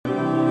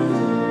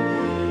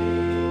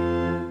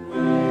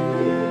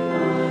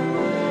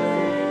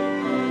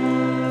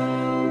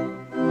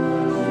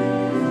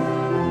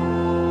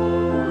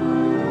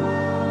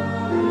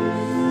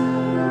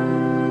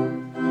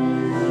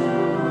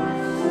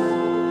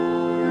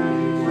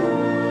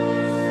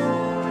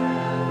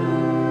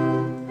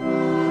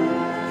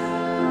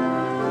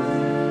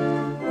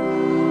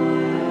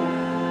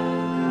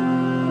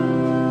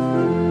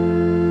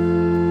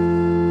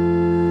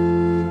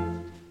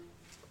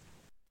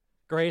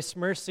Grace,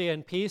 mercy,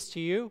 and peace to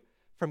you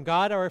from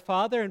God our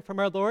Father and from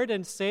our Lord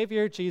and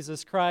Savior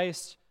Jesus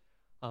Christ.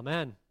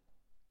 Amen.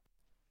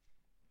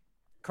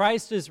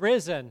 Christ is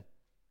risen.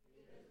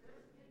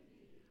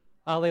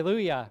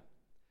 Alleluia.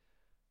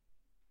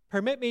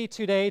 Permit me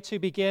today to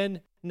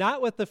begin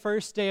not with the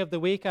first day of the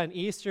week on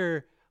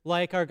Easter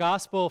like our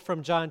gospel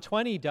from John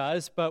 20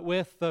 does, but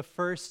with the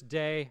first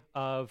day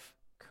of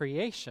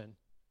creation.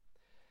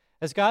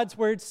 As God's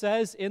word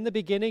says, in the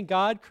beginning,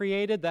 God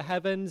created the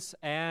heavens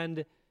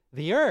and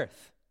the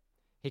earth.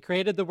 He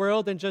created the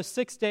world in just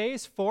 6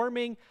 days,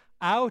 forming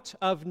out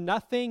of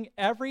nothing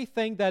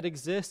everything that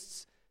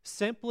exists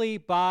simply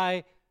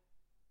by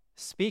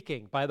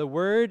speaking, by the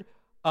word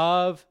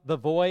of the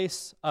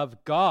voice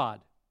of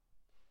God.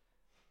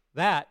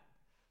 That,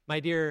 my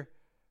dear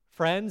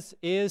friends,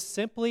 is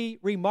simply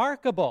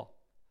remarkable.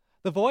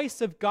 The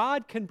voice of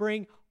God can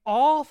bring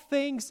all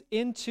things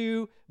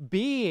into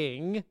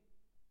being.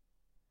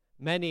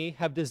 Many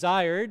have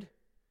desired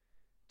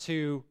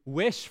to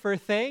wish for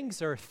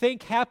things or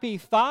think happy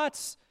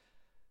thoughts,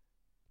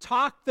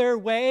 talk their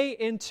way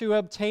into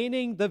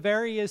obtaining the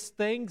various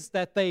things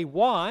that they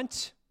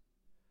want.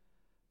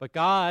 But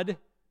God,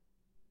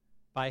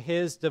 by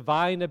his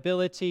divine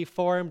ability,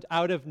 formed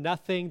out of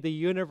nothing the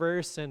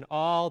universe and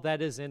all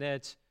that is in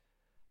it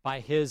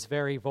by his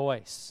very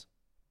voice.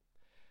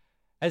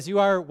 As you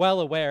are well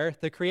aware,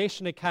 the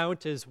creation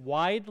account is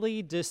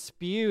widely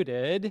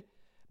disputed.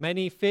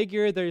 Many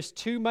figure there's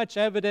too much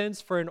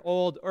evidence for an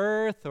old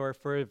earth or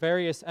for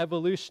various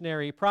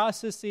evolutionary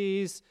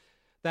processes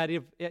that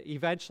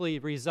eventually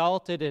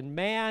resulted in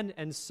man,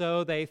 and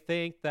so they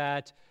think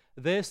that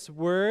this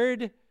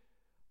word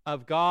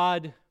of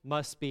God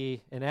must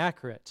be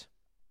inaccurate.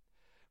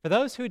 For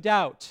those who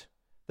doubt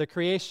the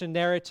creation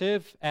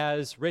narrative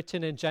as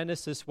written in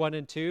Genesis 1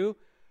 and 2,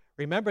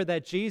 remember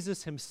that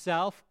Jesus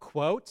himself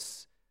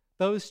quotes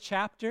those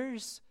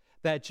chapters,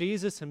 that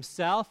Jesus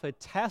himself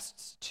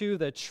attests to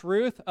the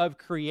truth of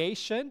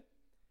creation.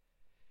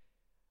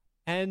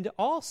 And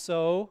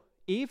also,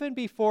 even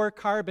before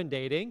carbon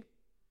dating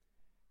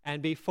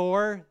and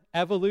before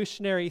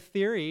evolutionary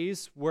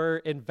theories were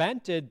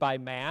invented by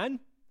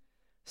man,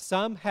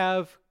 some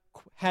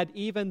had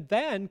even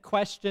then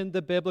questioned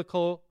the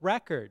biblical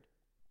record.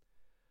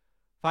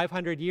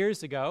 500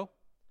 years ago,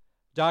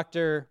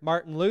 Dr.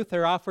 Martin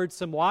Luther offered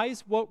some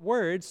wise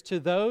words to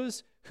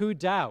those who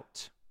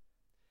doubt.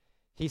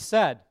 He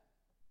said,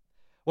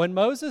 "When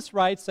Moses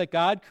writes that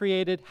God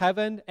created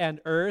heaven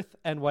and earth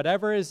and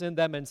whatever is in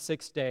them in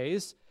 6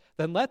 days,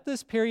 then let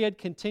this period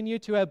continue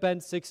to have been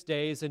 6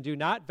 days, and do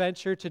not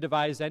venture to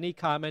devise any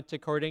comment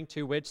according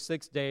to which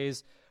 6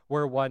 days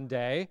were 1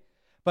 day.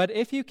 But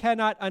if you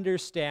cannot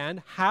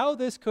understand how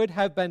this could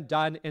have been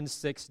done in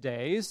 6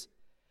 days,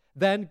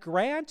 then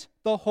grant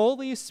the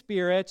Holy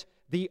Spirit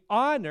the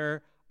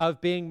honor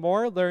of being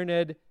more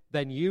learned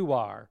than you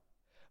are.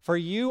 For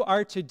you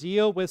are to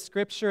deal with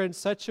Scripture in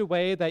such a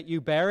way that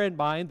you bear in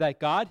mind that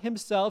God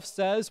himself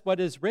says what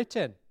is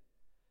written.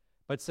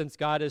 But since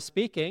God is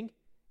speaking,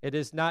 it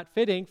is not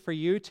fitting for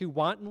you to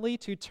wantonly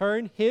to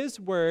turn his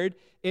word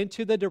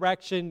into the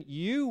direction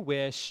you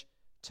wish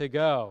to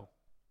go."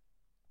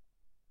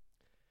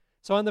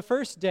 So on the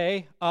first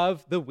day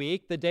of the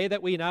week, the day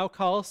that we now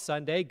call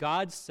Sunday,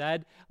 God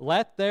said,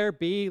 "Let there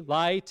be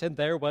light," and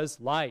there was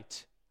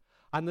light.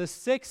 On the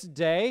sixth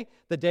day,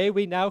 the day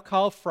we now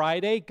call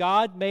Friday,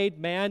 God made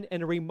man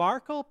in a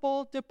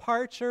remarkable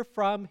departure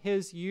from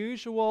his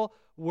usual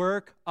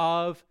work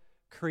of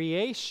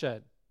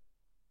creation.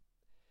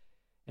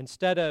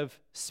 Instead of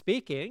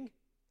speaking,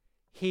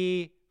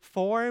 he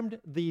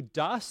formed the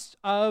dust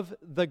of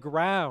the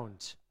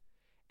ground,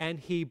 and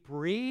he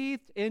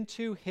breathed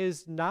into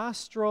his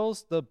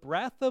nostrils the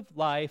breath of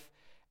life,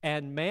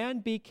 and man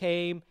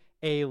became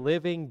a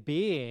living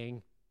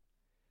being.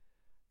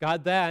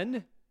 God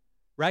then,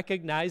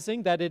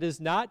 recognizing that it is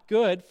not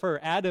good for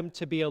Adam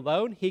to be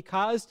alone, he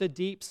caused a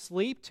deep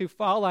sleep to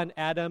fall on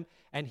Adam,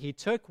 and he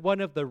took one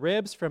of the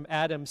ribs from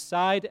Adam's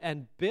side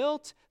and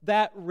built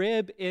that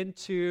rib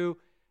into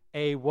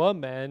a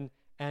woman,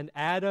 and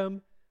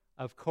Adam,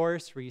 of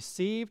course,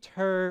 received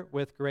her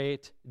with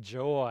great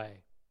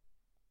joy.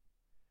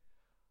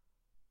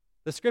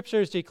 The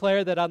scriptures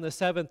declare that on the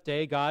seventh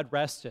day God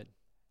rested,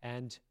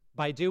 and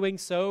by doing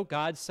so,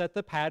 God set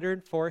the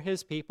pattern for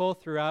his people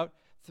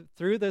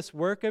through this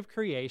work of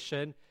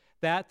creation,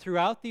 that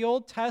throughout the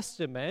Old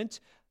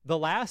Testament, the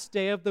last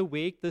day of the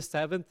week, the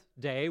seventh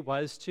day,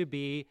 was to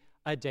be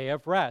a day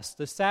of rest,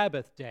 the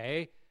Sabbath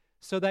day,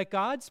 so that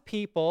God's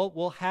people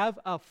will have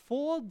a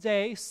full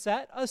day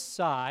set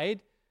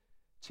aside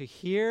to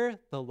hear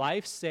the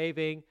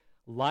life-saving,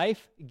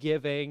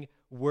 life-giving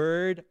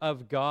Word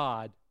of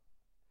God.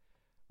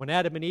 When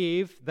Adam and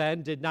Eve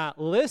then did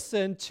not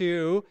listen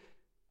to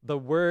the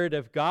Word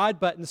of God,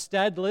 but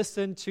instead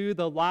listened to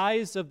the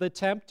lies of the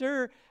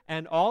tempter,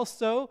 and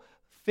also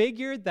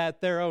figured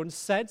that their own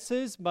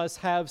senses must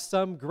have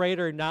some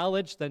greater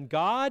knowledge than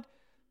God,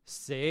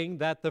 seeing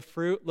that the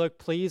fruit looked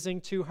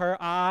pleasing to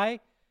her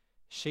eye,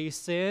 she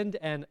sinned,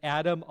 and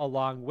Adam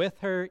along with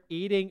her,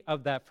 eating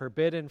of that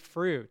forbidden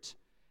fruit.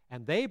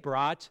 and they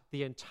brought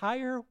the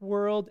entire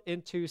world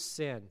into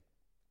sin.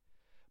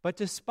 But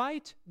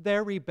despite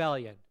their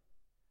rebellion,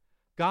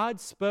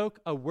 God spoke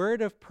a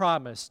word of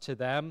promise to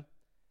them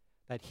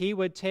that he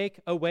would take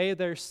away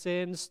their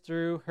sins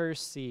through her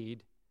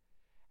seed.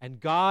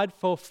 And God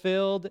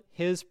fulfilled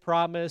his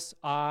promise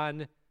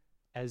on,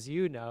 as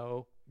you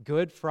know,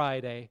 Good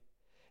Friday.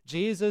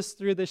 Jesus,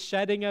 through the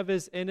shedding of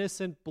his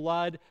innocent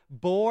blood,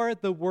 bore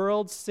the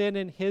world's sin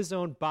in his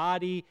own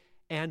body,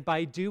 and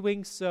by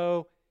doing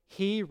so,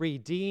 he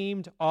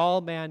redeemed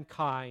all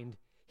mankind.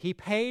 He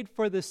paid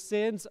for the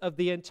sins of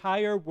the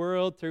entire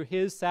world through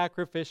his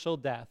sacrificial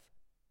death.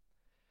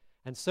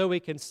 And so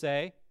we can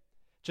say,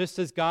 just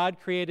as God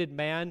created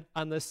man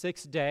on the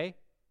sixth day,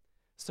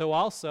 so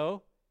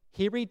also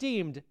he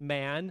redeemed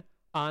man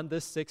on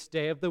the sixth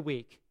day of the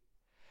week.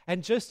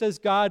 And just as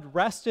God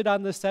rested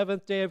on the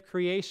seventh day of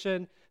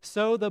creation,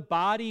 so the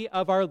body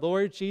of our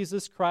Lord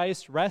Jesus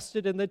Christ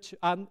rested in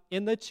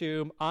the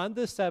tomb on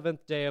the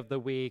seventh day of the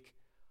week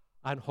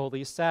on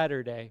Holy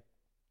Saturday.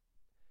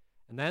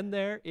 And then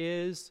there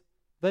is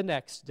the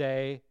next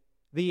day,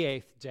 the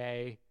eighth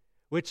day,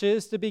 which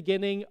is the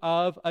beginning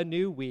of a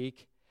new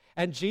week.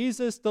 And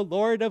Jesus, the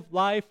Lord of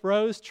life,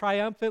 rose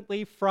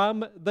triumphantly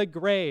from the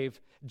grave,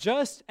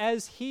 just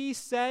as he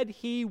said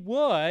he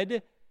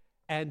would,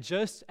 and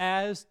just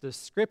as the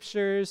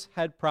scriptures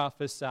had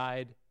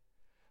prophesied.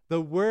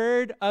 The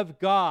word of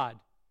God,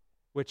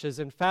 which is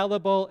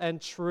infallible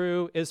and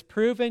true, is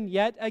proven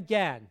yet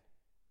again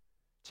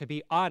to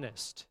be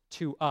honest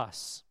to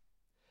us.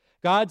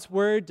 God's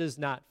word does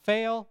not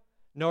fail,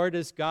 nor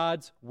does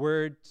God's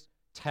word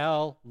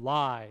tell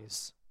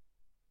lies.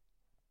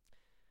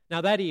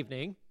 Now that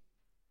evening,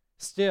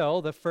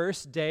 still the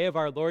first day of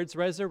our Lord's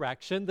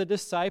resurrection, the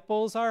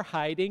disciples are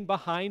hiding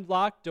behind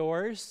locked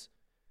doors,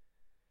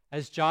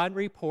 as John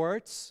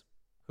reports,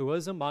 who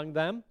was among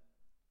them,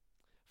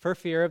 for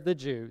fear of the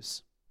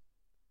Jews.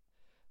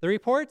 The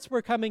reports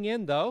were coming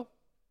in, though,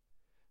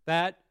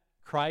 that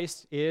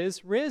Christ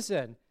is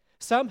risen.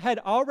 Some had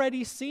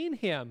already seen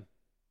him,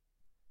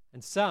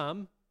 and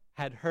some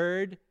had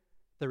heard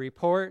the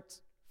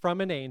report from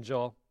an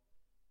angel.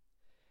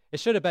 It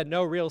should have been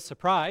no real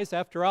surprise.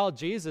 After all,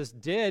 Jesus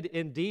did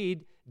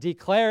indeed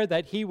declare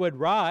that he would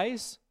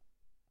rise.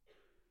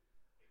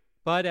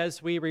 But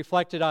as we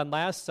reflected on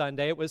last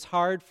Sunday, it was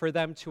hard for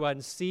them to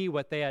unsee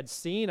what they had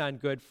seen on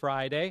Good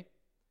Friday.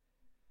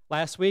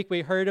 Last week,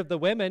 we heard of the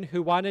women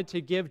who wanted to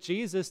give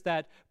Jesus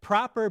that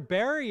proper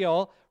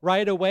burial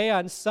right away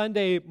on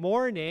Sunday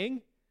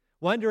morning,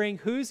 wondering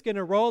who's going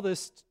to roll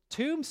this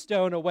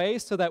tombstone away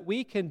so that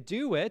we can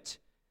do it.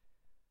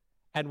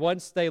 And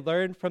once they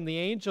learned from the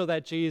angel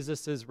that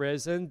Jesus is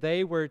risen,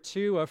 they were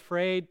too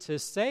afraid to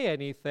say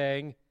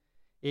anything,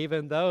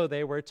 even though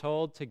they were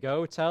told to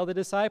go tell the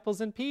disciples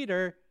and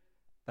Peter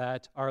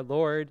that our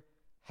Lord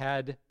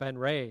had been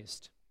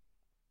raised.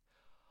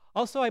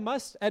 Also, I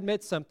must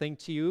admit something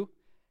to you,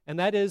 and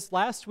that is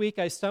last week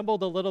I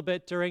stumbled a little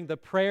bit during the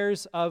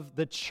prayers of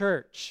the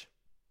church.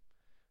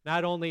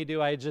 Not only do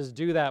I just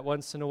do that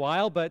once in a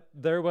while, but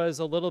there was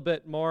a little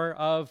bit more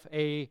of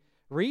a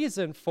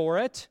reason for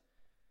it.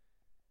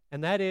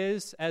 And that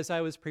is, as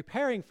I was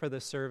preparing for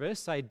the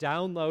service, I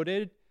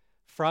downloaded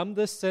from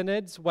the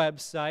Synod's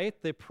website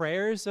the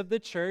prayers of the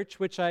church,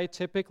 which I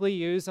typically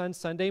use on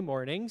Sunday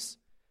mornings.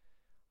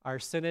 Our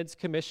Synod's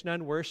Commission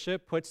on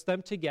Worship puts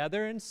them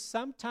together, and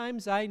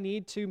sometimes I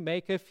need to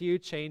make a few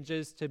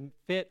changes to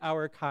fit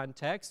our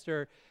context,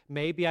 or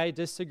maybe I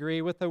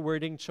disagree with a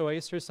wording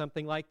choice or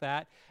something like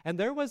that. And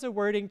there was a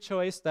wording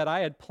choice that I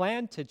had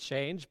planned to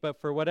change,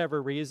 but for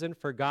whatever reason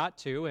forgot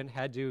to and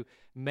had to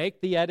make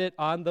the edit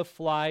on the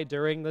fly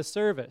during the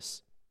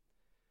service.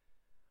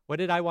 What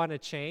did I want to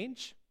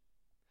change?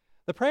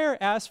 The prayer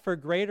asked for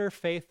greater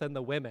faith than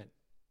the women.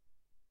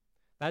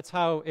 That's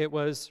how it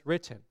was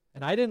written.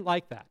 And I didn't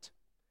like that.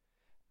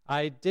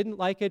 I didn't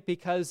like it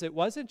because it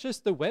wasn't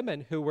just the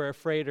women who were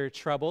afraid or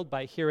troubled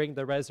by hearing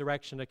the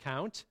resurrection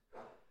account,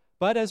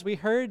 but as we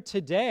heard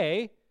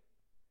today,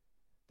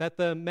 that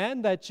the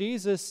men that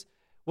Jesus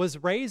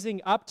was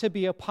raising up to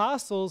be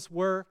apostles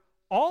were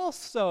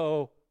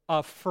also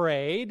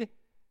afraid,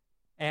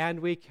 and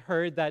we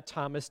heard that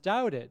Thomas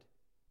doubted.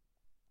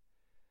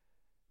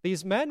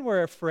 These men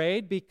were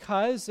afraid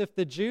because if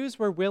the Jews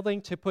were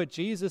willing to put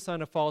Jesus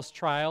on a false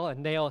trial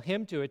and nail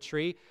him to a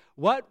tree,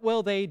 what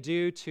will they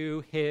do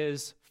to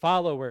his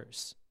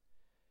followers?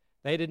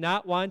 They did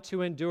not want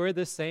to endure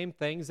the same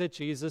things that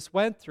Jesus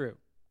went through.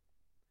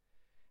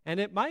 And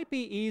it might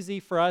be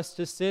easy for us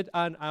to sit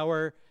on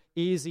our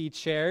easy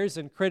chairs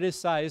and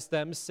criticize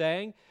them,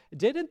 saying,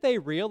 didn't they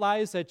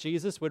realize that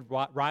Jesus would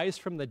rise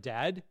from the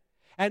dead?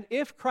 And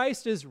if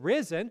Christ is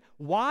risen,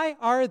 why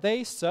are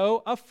they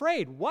so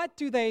afraid? What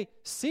do they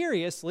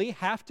seriously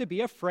have to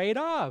be afraid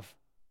of?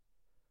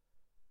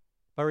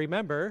 But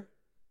remember,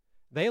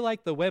 they,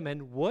 like the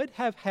women, would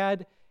have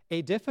had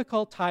a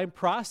difficult time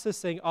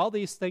processing all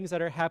these things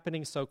that are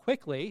happening so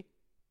quickly.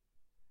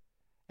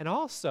 And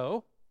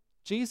also,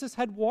 Jesus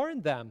had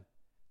warned them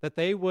that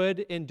they would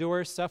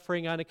endure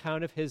suffering on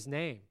account of his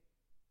name.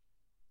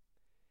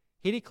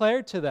 He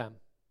declared to them,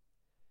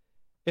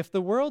 "If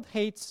the world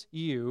hates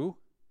you,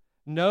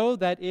 know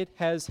that it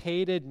has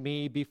hated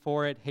me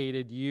before it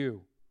hated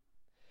you.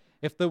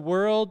 If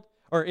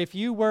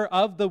you were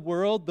of the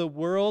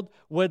world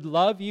would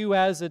love you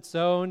as its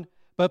own,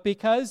 but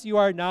because you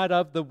are not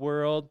of the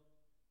world,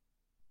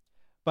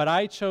 but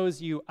I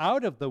chose you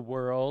out of the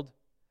world,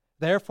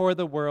 therefore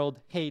the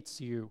world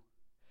hates you.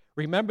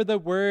 Remember the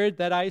word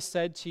that I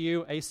said to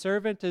you, a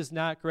servant is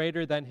not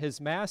greater than his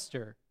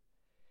master.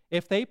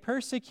 If they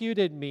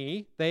persecuted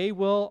me, they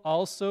will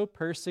also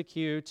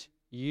persecute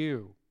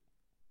you."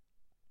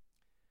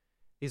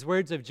 These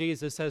words of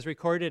Jesus, as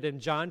recorded in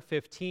John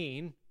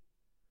 15,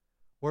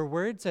 were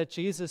words that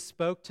Jesus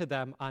spoke to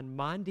them on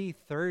Maundy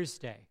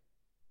Thursday,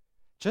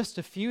 just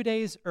a few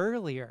days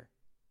earlier.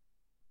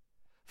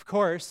 Of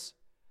course,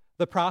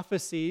 the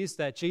prophecies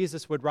that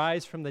Jesus would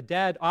rise from the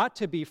dead ought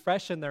to be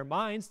fresh in their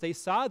minds. They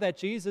saw that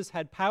Jesus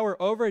had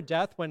power over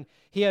death when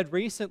he had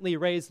recently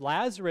raised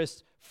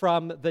Lazarus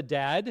from the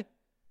dead.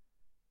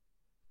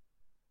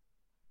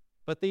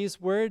 But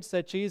these words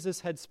that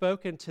Jesus had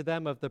spoken to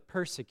them of the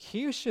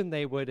persecution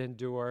they would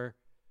endure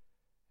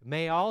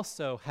may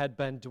also have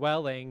been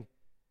dwelling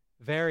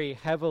very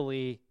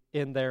heavily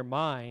in their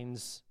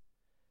minds,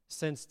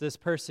 since this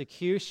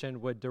persecution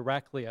would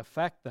directly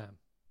affect them.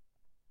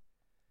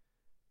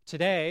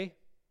 Today,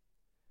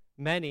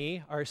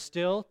 many are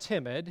still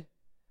timid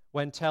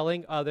when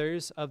telling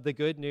others of the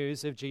good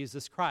news of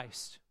Jesus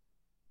Christ.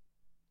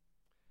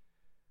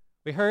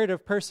 We heard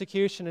of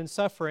persecution and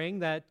suffering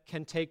that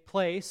can take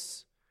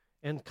place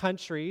in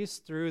countries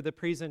through the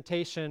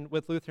presentation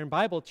with Lutheran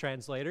Bible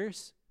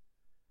translators.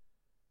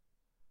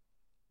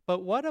 But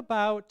what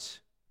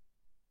about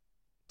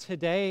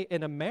today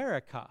in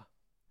America,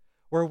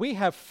 where we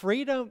have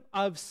freedom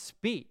of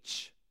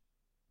speech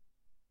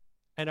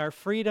and our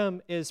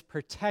freedom is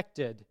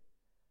protected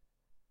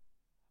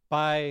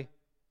by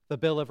the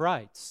Bill of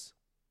Rights?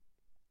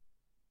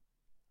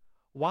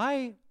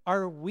 Why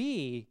are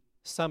we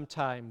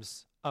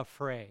sometimes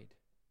afraid?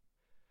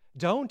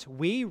 Don't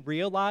we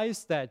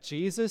realize that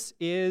Jesus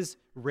is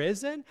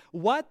risen?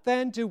 What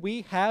then do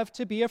we have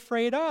to be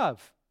afraid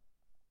of?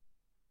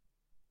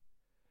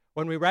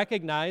 When we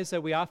recognize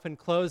that we often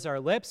close our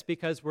lips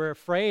because we're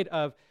afraid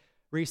of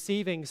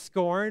receiving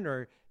scorn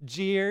or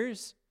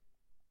jeers,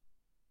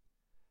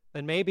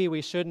 then maybe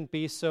we shouldn't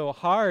be so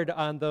hard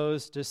on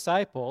those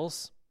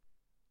disciples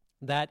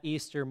that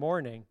Easter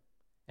morning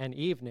and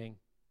evening.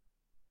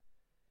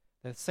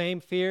 The same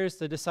fears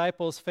the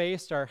disciples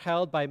faced are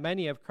held by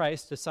many of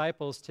Christ's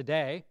disciples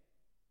today.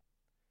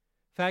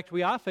 In fact,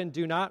 we often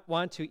do not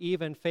want to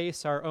even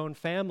face our own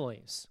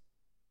families.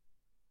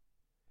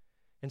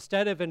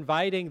 Instead of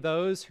inviting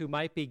those who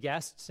might be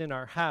guests in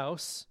our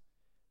house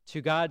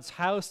to God's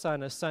house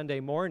on a Sunday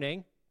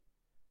morning,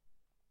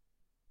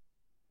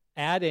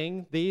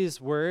 adding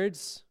these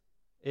words,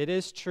 "It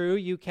is true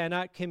you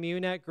cannot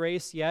commune at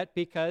grace yet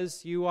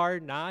because you are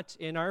not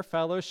in our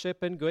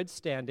fellowship in good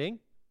standing,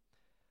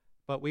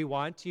 but we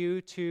want you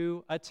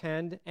to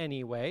attend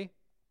anyway."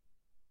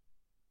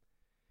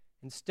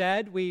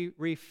 Instead, we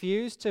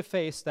refuse to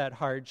face that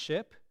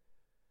hardship,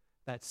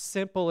 that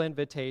simple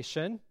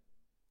invitation,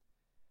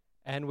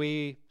 and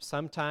we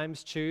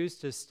sometimes choose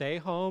to stay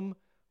home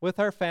with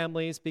our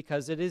families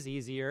because it is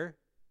easier,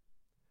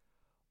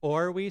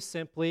 or we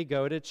simply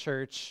go to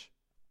church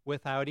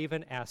without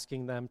even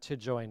asking them to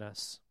join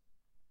us.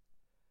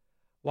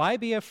 Why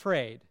be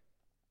afraid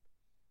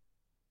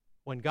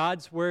when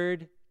God's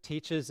word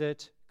teaches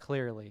it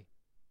clearly?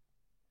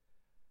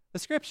 The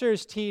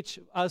scriptures teach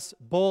us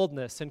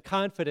boldness and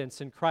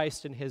confidence in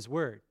Christ and his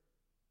word,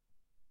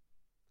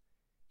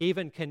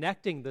 even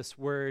connecting this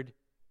word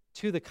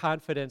to the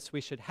confidence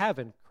we should have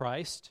in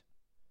Christ.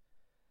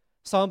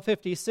 Psalm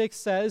 56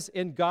 says,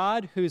 "In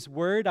God whose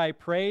word I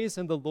praise,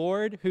 in the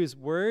Lord whose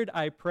word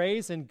I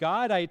praise, in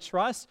God I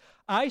trust,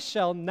 I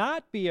shall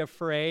not be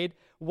afraid.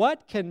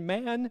 What can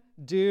man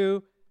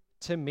do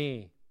to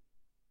me?"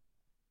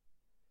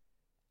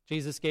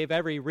 Jesus gave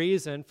every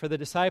reason for the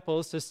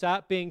disciples to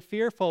stop being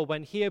fearful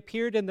when he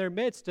appeared in their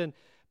midst and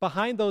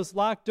behind those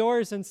locked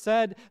doors and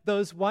said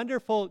those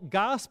wonderful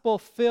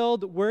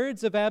gospel-filled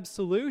words of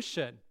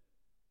absolution.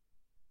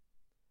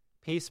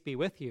 "Peace be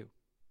with you."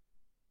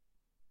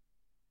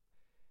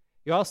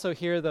 You also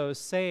hear those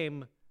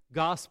same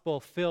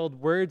gospel-filled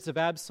words of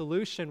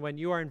absolution when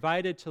you are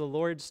invited to the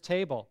Lord's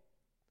table.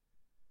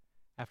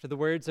 After the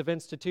words of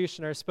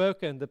institution are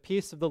spoken, "The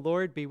peace of the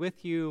Lord be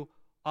with you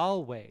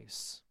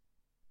always."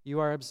 You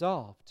are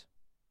absolved.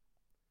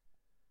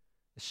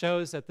 It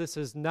shows that this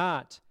is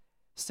not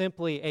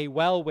simply a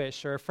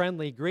well-wish or a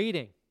friendly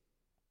greeting.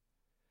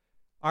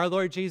 Our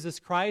Lord Jesus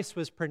Christ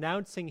was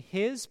pronouncing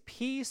his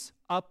peace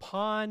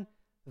upon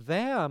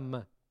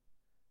them.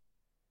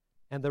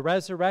 And the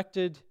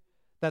resurrected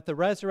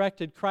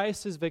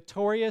Christ is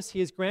victorious.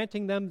 He is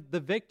granting them the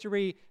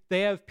victory.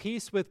 They have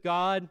peace with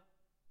God.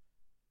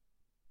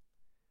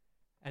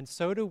 And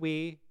so do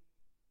we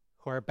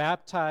who are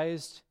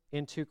baptized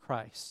into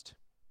Christ.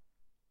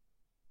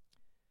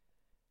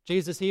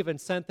 Jesus even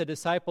sent the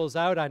disciples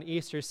out on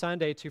Easter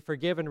Sunday to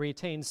forgive and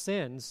retain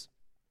sins.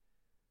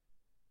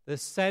 The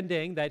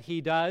sending that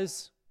he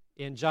does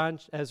in John,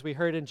 as we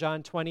heard in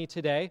John 20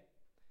 today,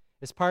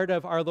 is part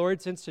of our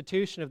Lord's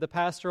institution of the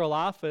pastoral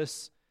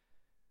office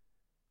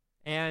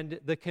and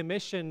the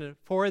commission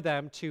for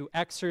them to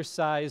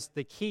exercise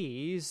the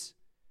keys,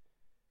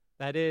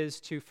 that is,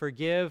 to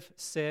forgive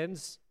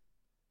sins,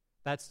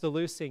 that's the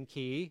loosing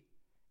key,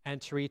 and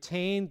to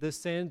retain the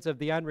sins of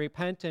the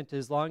unrepentant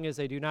as long as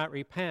they do not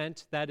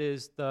repent, that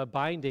is the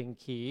binding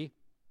key.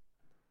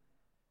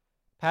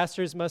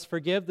 Pastors must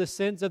forgive the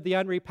sins of the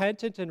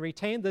unrepentant and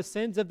retain the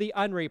sins of the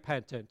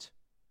unrepentant.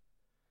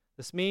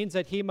 This means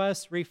that he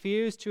must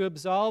refuse to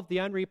absolve the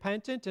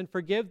unrepentant and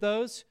forgive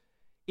those,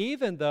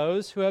 even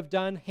those who have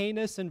done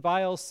heinous and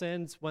vile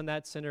sins when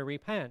that sinner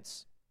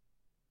repents.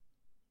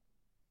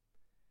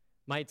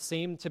 Might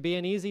seem to be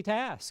an easy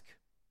task.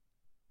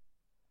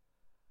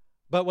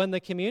 But when the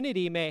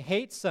community may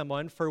hate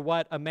someone for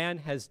what a man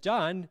has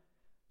done,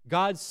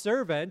 God's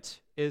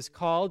servant is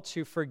called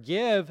to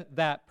forgive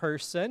that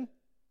person,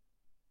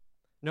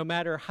 no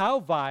matter how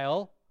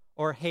vile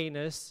or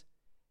heinous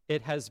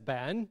it has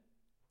been,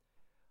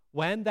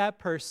 when that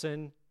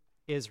person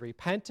is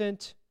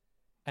repentant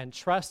and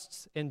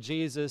trusts in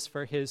Jesus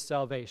for his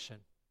salvation.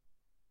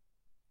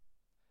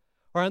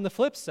 Or on the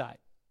flip side,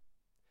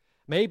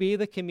 maybe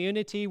the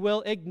community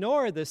will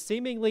ignore the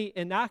seemingly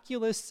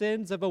innocuous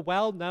sins of a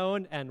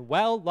well-known and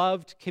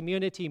well-loved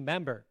community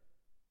member.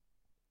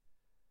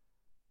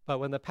 But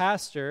when the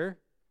pastor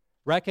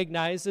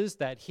recognizes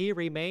that he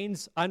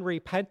remains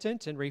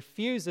unrepentant and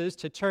refuses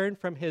to turn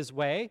from his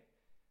way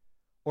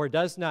or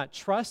does not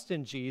trust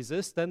in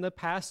Jesus, then the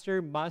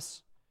pastor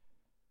must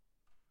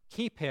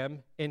keep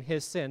him in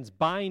his sins,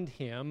 bind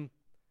him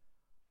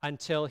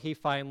until he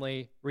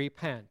finally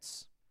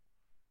repents.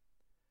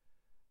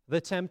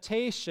 The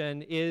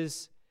temptation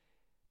is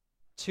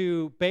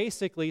to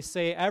basically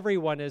say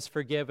everyone is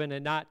forgiven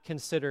and not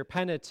consider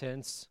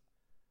penitence,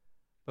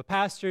 but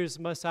pastors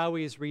must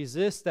always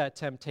resist that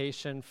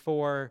temptation,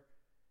 for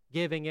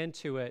giving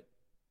into it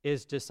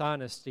is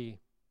dishonesty.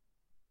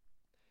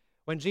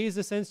 When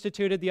Jesus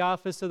instituted the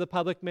office of the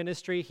public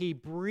ministry, he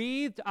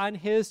breathed on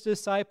his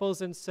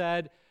disciples and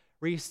said,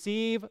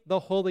 "Receive the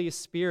Holy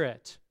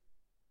Spirit."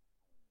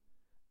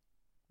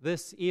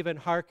 This even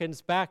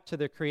harkens back to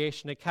the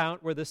creation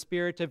account where the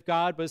Spirit of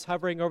God was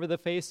hovering over the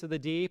face of the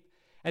deep,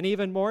 and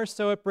even more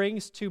so it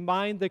brings to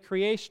mind the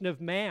creation of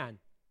man,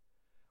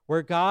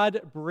 where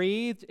God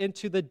breathed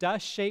into the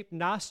dust-shaped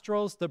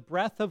nostrils the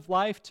breath of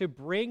life to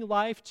bring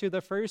life to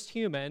the first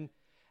human,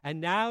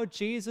 and now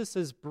Jesus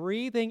is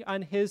breathing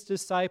on his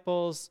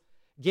disciples,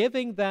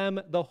 giving them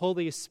the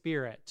Holy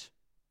Spirit.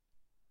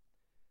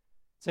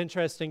 It's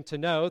interesting to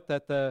note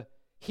that the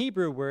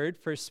Hebrew word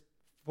for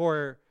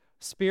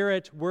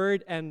spirit,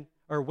 word,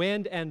 or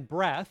wind and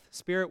breath,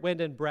 spirit, wind,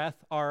 and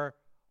breath are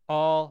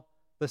all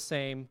the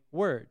same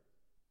word.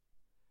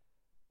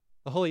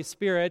 The Holy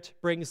Spirit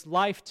brings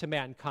life to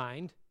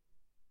mankind.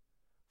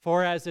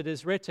 For as it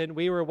is written,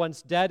 we were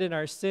once dead in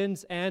our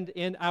sins and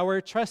in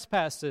our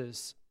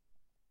trespasses.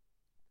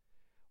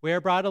 We are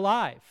brought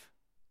alive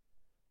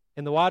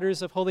in the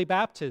waters of holy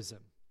baptism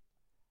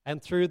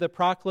and through the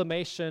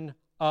proclamation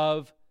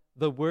of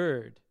the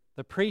word,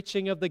 the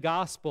preaching of the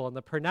gospel, and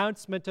the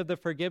pronouncement of the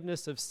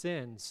forgiveness of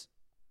sins.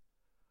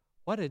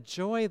 What a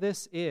joy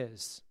this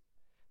is,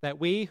 that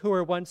we who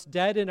were once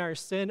dead in our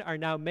sin are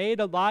now made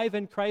alive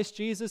in Christ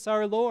Jesus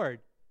our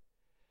Lord,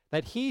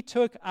 that he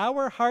took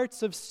our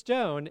hearts of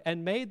stone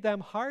and made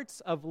them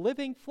hearts of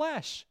living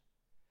flesh,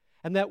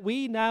 and that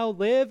we now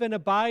live and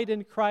abide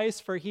in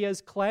Christ, for he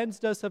has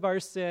cleansed us of our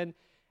sin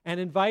and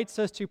invites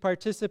us to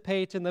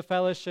participate in the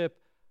fellowship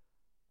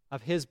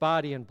of his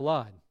body and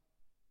blood.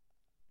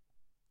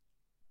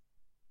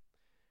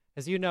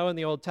 As you know, in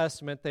the Old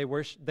Testament,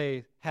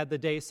 they had the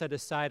day set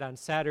aside on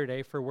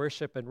Saturday for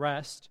worship and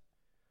rest.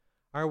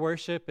 Our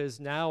worship is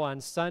now on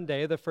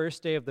Sunday, the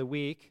first day of the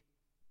week,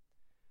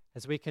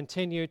 as we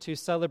continue to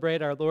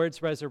celebrate our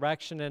Lord's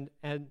resurrection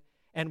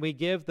and we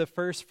give the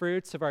first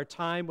fruits of our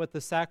time with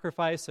the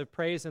sacrifice of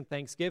praise and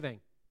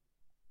thanksgiving.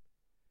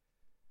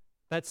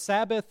 That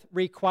Sabbath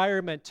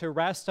requirement to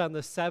rest on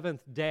the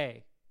seventh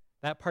day,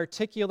 that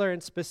particular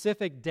and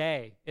specific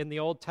day in the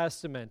Old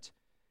Testament,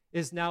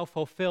 is now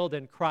fulfilled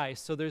in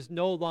Christ, so there's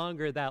no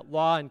longer that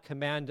law and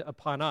command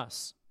upon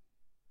us.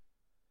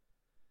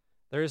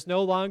 There is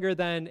no longer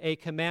then a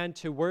command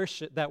to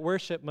worship, that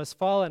worship must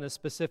fall on a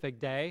specific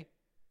day,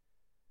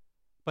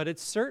 but it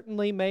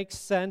certainly makes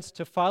sense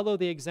to follow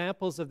the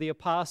examples of the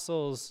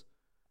apostles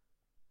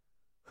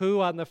who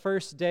on the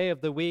first day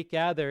of the week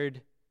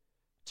gathered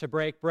to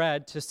break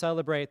bread to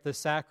celebrate the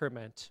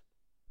sacrament.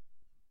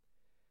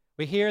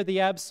 We hear the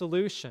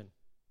absolution,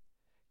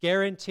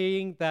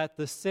 guaranteeing that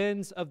the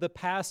sins of the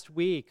past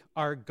week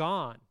are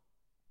gone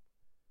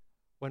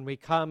when we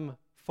come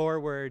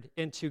forward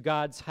into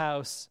God's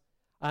house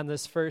on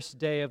this first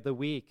day of the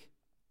week.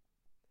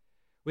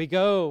 We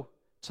go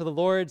to the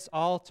Lord's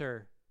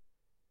altar,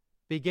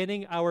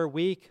 beginning our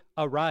week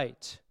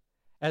aright,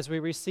 as we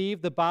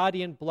receive the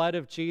body and blood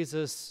of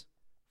Jesus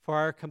for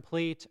our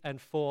complete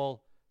and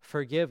full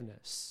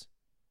forgiveness,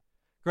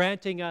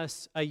 granting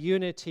us a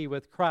unity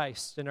with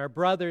Christ and our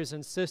brothers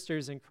and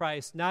sisters in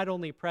Christ, not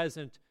only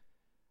present,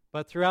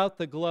 but throughout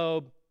the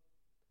globe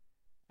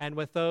and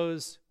with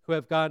those who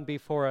have gone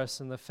before us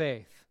in the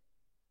faith.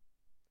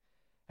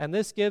 And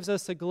this gives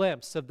us a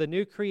glimpse of the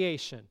new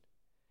creation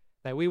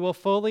that we will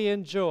fully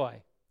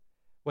enjoy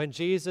when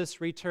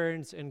Jesus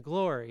returns in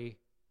glory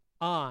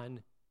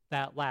on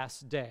that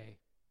last day.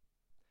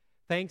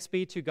 Thanks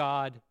be to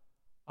God.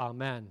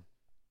 Amen.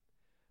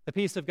 The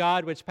peace of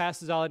God, which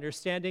passes all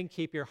understanding,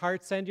 keep your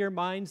hearts and your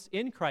minds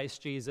in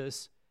Christ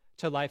Jesus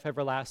to life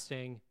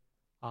everlasting.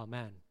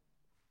 Amen.